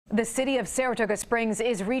The city of Saratoga Springs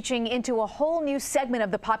is reaching into a whole new segment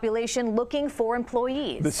of the population looking for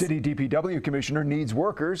employees. The city DPW commissioner needs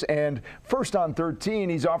workers, and first on 13,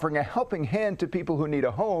 he's offering a helping hand to people who need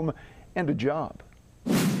a home and a job.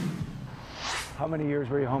 How many years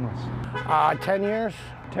were you homeless? 10 years.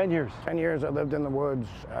 10 years. 10 years I lived in the woods,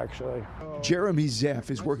 actually. Jeremy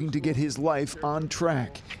Zeff is working to get his life on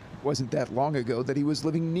track. It wasn't that long ago that he was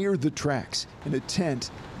living near the tracks in a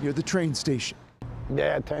tent near the train station.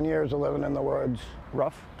 Yeah, 10 years of living in the woods.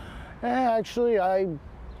 Rough? Yeah, actually, I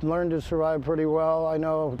learned to survive pretty well. I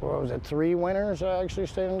know, what was it, 3 winters I actually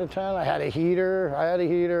stayed in the tent. I had a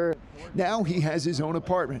heater. Now he has his own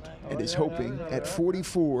apartment and is hoping at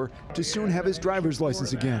 44 to soon have his driver's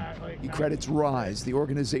license again. He credits Rise, the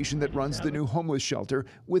organization that runs the new homeless shelter,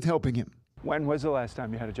 with helping him. When was the last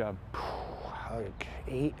time you had a job? Like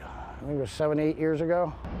 8. I think it was 7, 8 years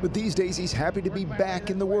ago. But these days he's happy to be back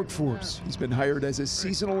in the workforce. He's been hired as a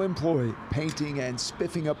seasonal employee, painting and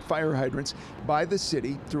spiffing up fire hydrants by the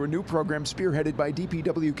city through a new program spearheaded by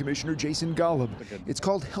DPW Commissioner Jason Golub. It's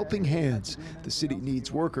called Helping Hands. The city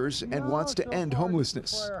needs workers and wants to end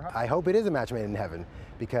homelessness. I hope it is a match made in heaven,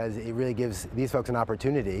 because it really gives these folks an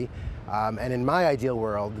opportunity. And in my ideal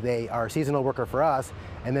world, they are a seasonal worker for us,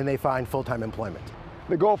 and then they find full-time employment.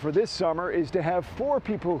 The goal for this summer is to have 4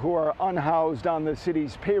 people who are unhoused on the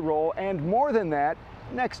city's payroll, and more than that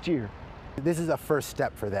next year. This is a first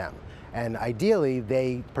step for them, and ideally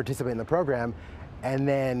they participate in the program, and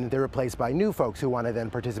then they're replaced by new folks who want to then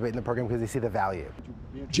participate in the program because they see the value.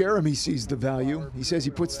 Jeremy sees the value. He says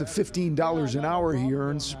he puts the $15 an hour he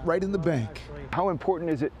earns right in the bank. How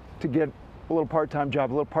important is it to get a little part-time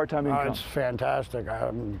job, a little part-time income? It's fantastic.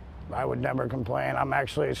 I would never complain. I'm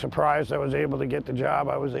actually surprised I was able to get the job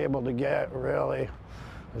I was able to get, really.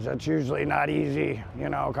 Because that's usually not easy, you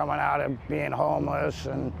know, coming out of being homeless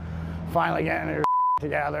and finally getting your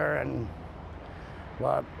together.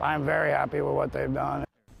 But I'm very happy with what they've done.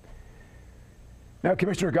 Now,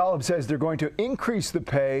 Commissioner Golub says they're going to increase the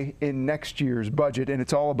pay in next year's budget, and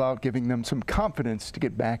it's all about giving them some confidence to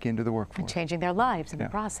get back into the workforce. And changing their lives in the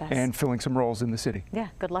process. And filling some roles in the city. Yeah,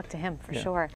 good luck to him for sure.